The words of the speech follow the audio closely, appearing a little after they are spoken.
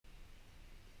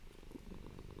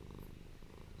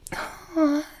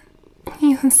Aw,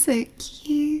 you're so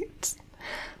cute.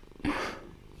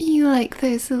 You like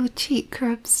those little cheek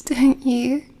rubs, don't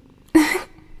you?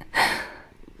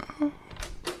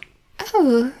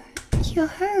 Oh, you're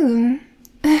home.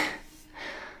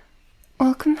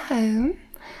 Welcome home.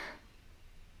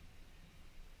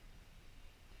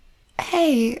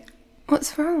 Hey,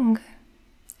 what's wrong?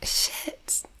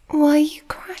 Shit, why are you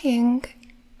crying?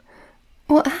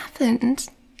 What happened?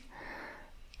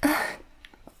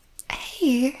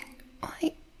 Hey,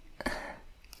 why?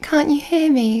 Can't you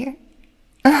hear me?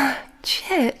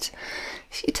 Shit,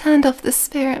 she turned off the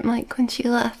spirit mic when she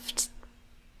left.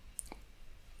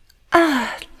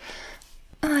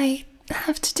 I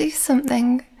have to do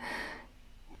something.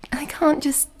 I can't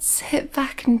just sit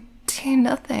back and do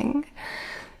nothing.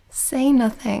 Say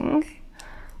nothing.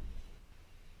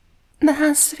 There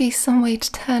has to be some way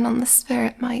to turn on the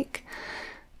spirit mic.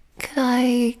 Could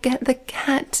I get the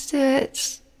cat to do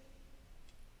it?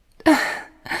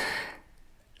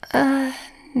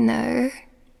 No.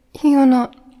 You're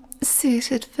not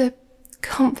suited for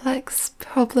complex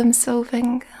problem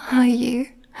solving, are you?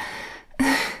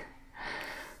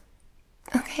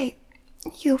 Okay,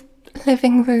 your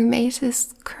living roommate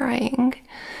is crying.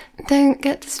 Don't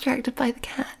get distracted by the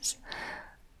cat.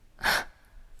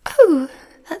 Oh,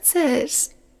 that's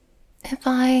it. If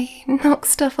I knock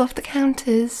stuff off the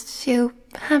counters, she'll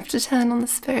have to turn on the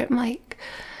spirit mic.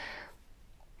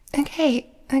 Okay.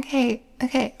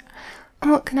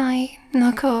 What can I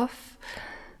knock off?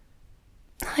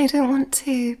 I don't want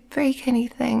to break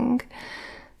anything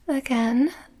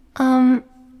again.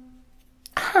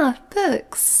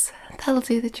 Books. That'll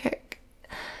do the trick.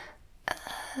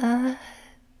 Oh,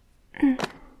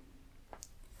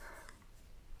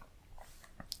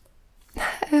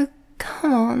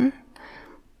 come on.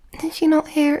 Did you not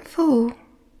hear it fall?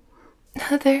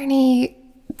 Are there any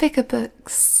bigger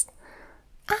books?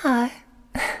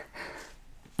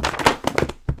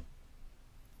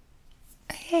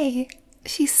 Hey,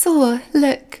 she saw.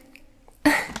 Look.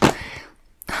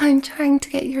 I'm trying to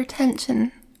get your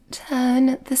attention.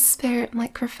 Turn the spirit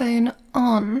microphone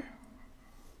on.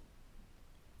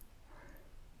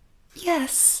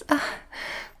 Yes.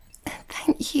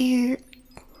 Thank you.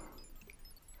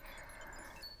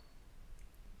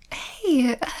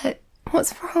 Hey,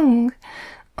 what's wrong?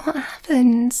 What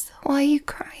happened? Why are you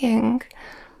crying?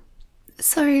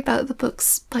 Sorry about the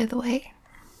books, by the way.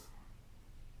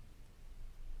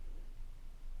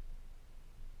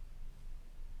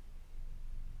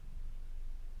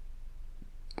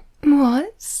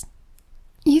 What?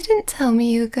 You didn't tell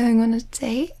me you were going on a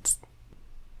date?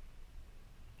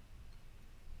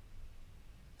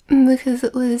 Because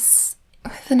it was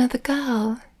with another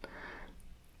girl.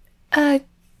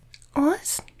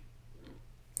 What?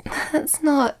 That's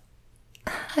not...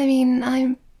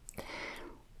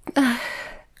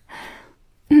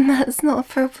 That's not a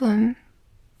problem.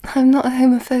 I'm not a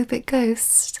homophobic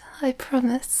ghost, I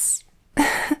promise.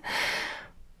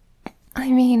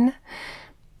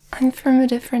 I'm from a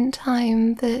different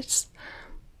time, but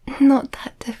not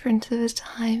that different of a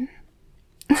time.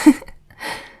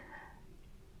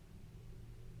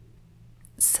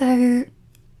 So,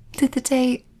 did the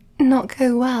date not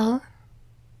go well?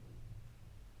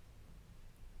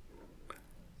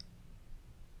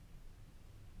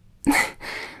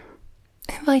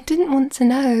 If I didn't want to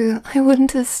know, I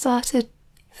wouldn't have started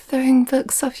throwing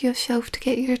books off your shelf to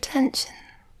get your attention.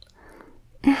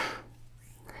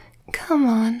 Come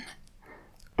on.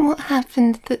 What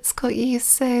happened that's got you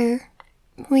so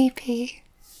weepy?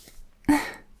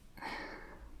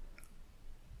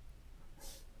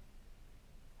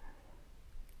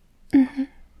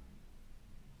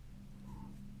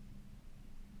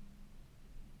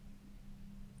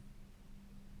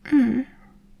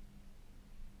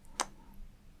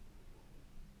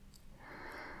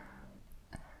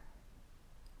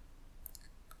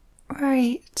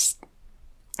 Right.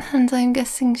 And I'm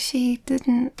guessing she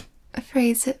didn't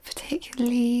phrase it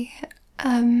particularly,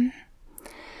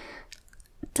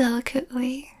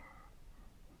 delicately.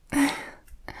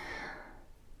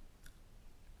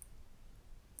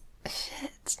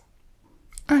 Shit.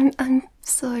 I'm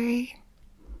sorry.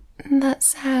 That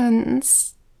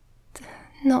sounds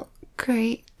not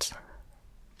great.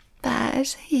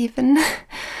 Bad, even.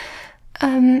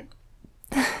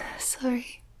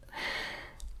 Sorry.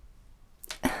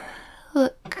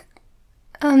 Look,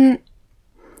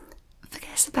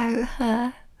 forget about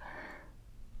her.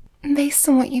 Based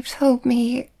on what you've told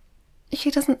me, she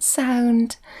doesn't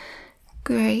sound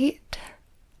great.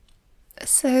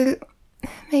 So,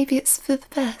 maybe it's for the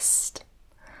best.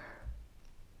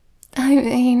 I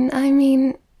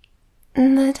mean,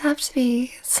 there'd have to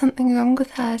be something wrong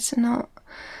with her to not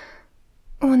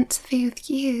want to be with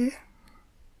you.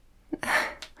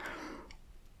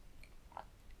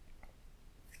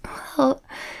 Well,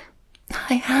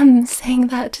 I am saying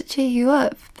that to cheer you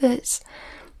up, but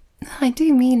I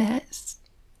do mean it.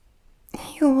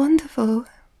 You're wonderful.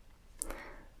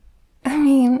 I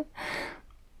mean,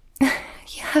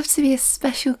 you have to be a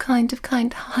special kind of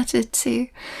kind-hearted to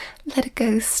let a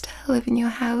ghost live in your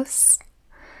house.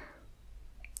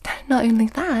 Not only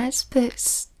that,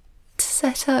 but to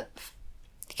set up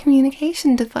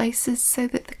communication devices so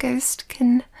that the ghost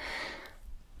can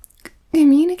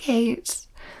communicate.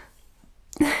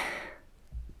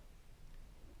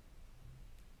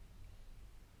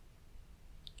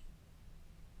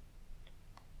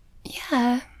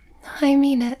 Yeah, I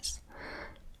mean it.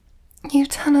 You've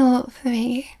done a lot for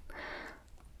me.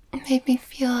 It made me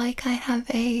feel like I have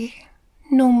a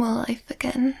normal life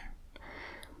again.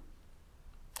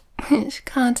 Which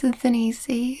can't have been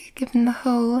easy, given the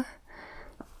whole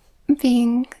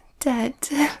being dead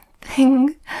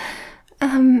thing.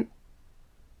 I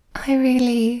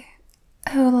really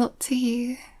owe a lot to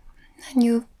you and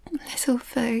your little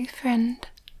furry friend.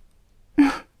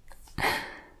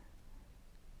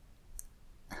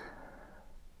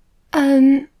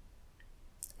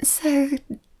 So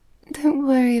don't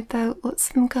worry about what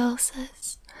some girl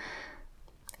says.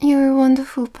 You're a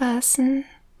wonderful person,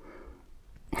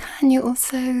 and you're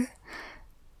also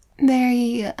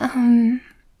very,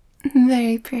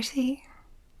 very pretty.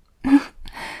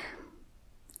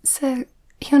 So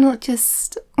you're not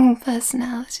just all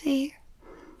personality.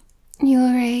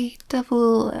 You're a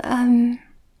double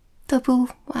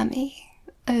whammy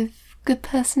of good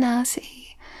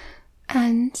personality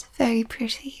and very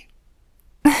pretty.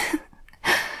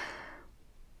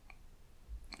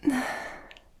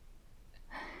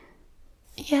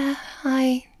 Yeah,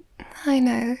 I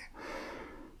know.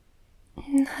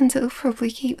 And it'll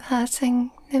probably keep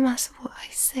hurting no matter what I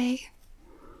say.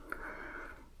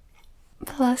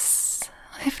 Plus,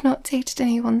 I've not dated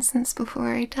anyone since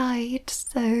before I died,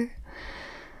 so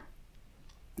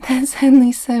there's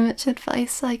only so much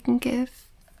advice I can give.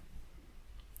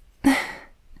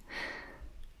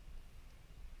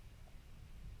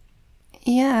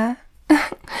 Yeah.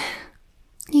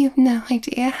 You have no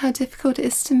idea how difficult it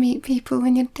is to meet people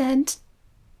when you're dead.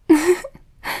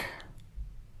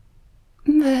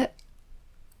 But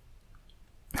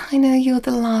I know you're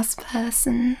the last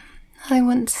person I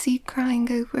want to see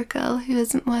crying over a girl who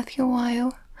isn't worth your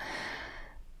while.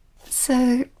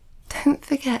 So don't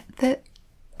forget that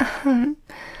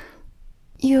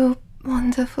you're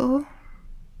wonderful.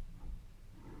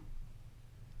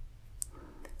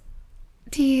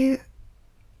 Do you...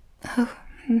 Oh...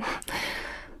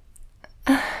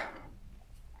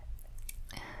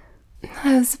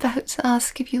 I was about to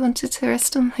ask if you wanted to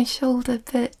rest on my shoulder,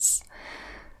 but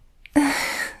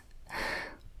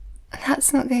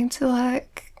that's not going to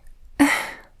work.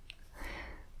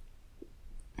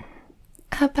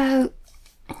 How about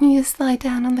you just lie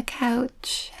down on the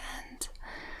couch and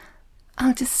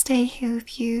I'll just stay here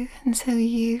with you until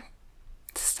you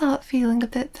start feeling a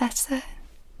bit better.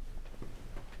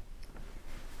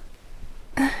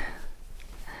 There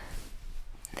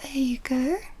you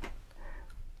go.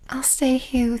 I'll stay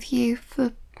here with you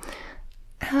for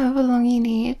however long you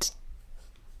need.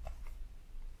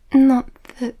 Not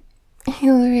that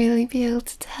you'll really be able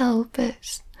to tell,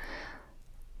 but...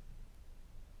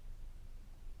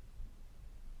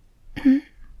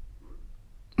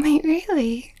 Wait,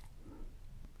 really?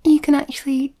 You can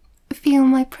actually feel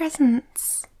my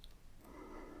presence?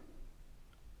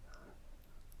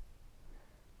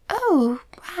 Oh,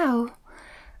 wow.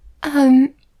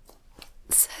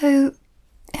 So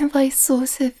if I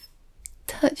sort of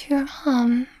touch your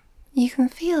arm, you can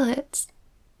feel it?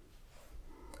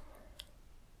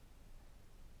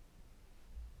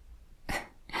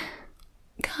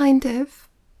 Kind of.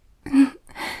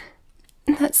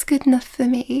 That's good enough for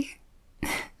me.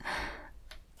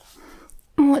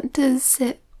 What does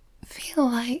it feel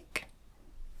like?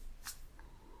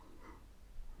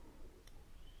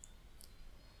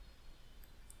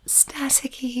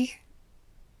 Staticky.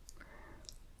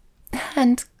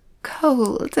 And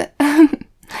cold.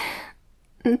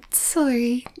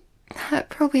 Sorry, that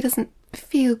probably doesn't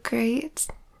feel great.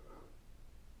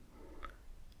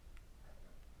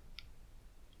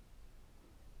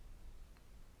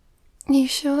 You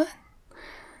sure?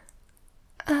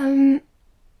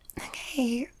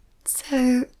 Okay,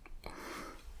 so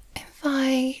if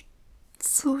I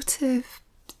sort of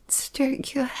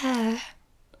stroke your hair,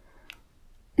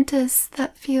 does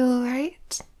that feel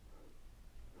right?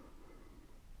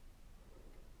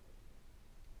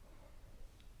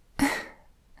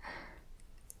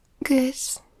 Good.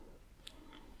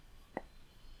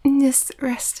 Just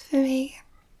rest for me.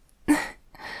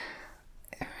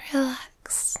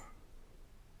 Relax.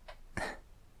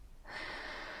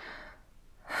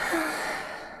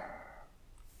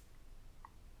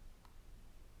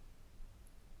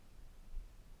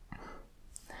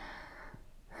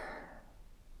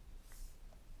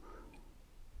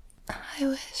 I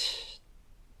wish.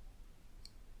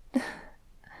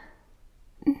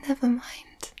 Never mind.